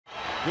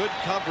Good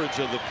coverage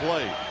of the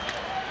plate.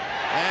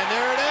 And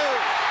there it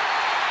is.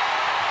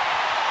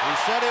 He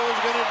said he was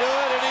going to do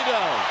it, and he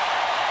does.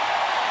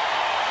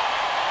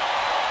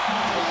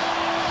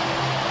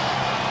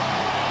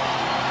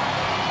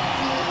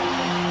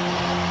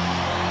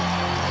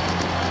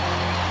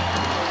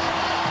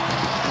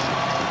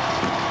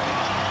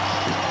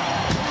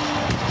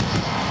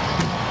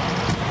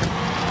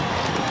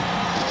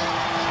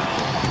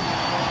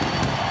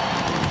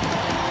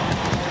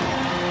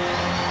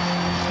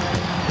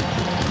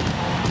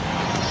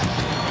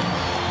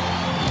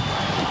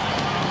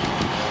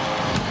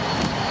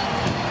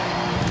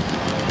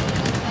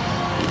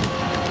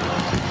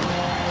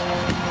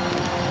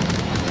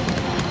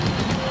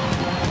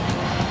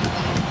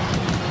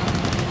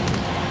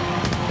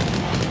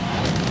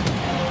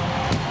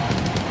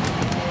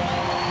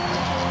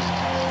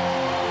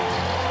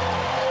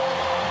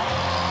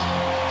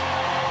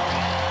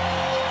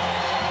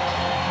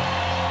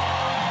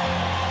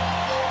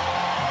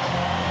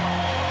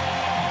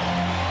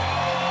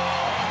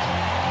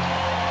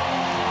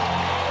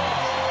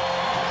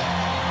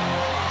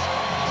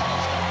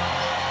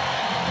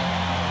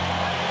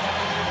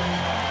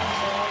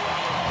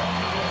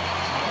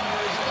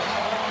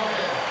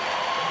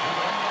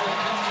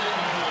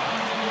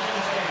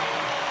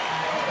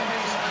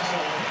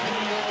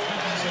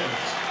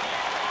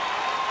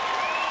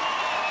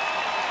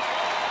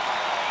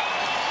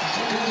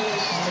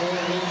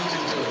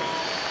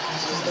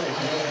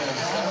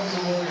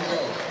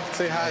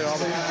 Say hi to all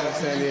the people in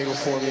San Diego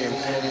for me, and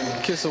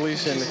kiss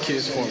Alicia and the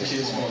kids for me.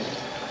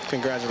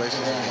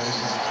 Congratulations.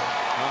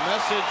 A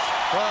message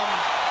from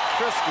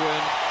Chris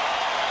Gwynn,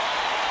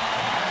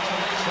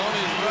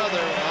 Tony's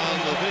brother, on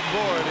the big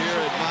board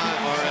here at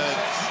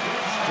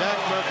Jack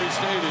Murphy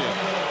Stadium.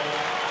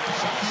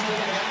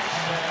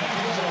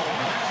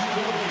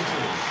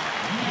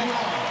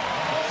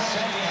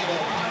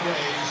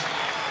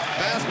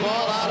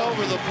 Fastball out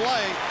over the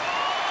plate.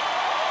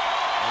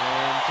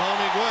 And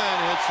Tony Gwynn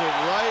hits it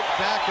right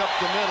back up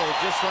the middle,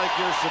 just like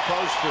you're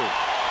supposed to.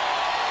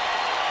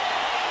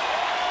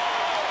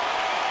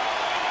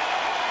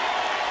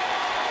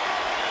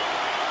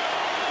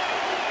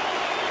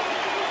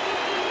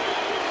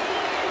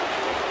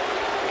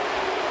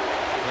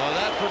 Well,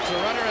 that puts a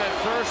runner at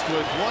first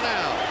with 1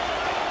 out.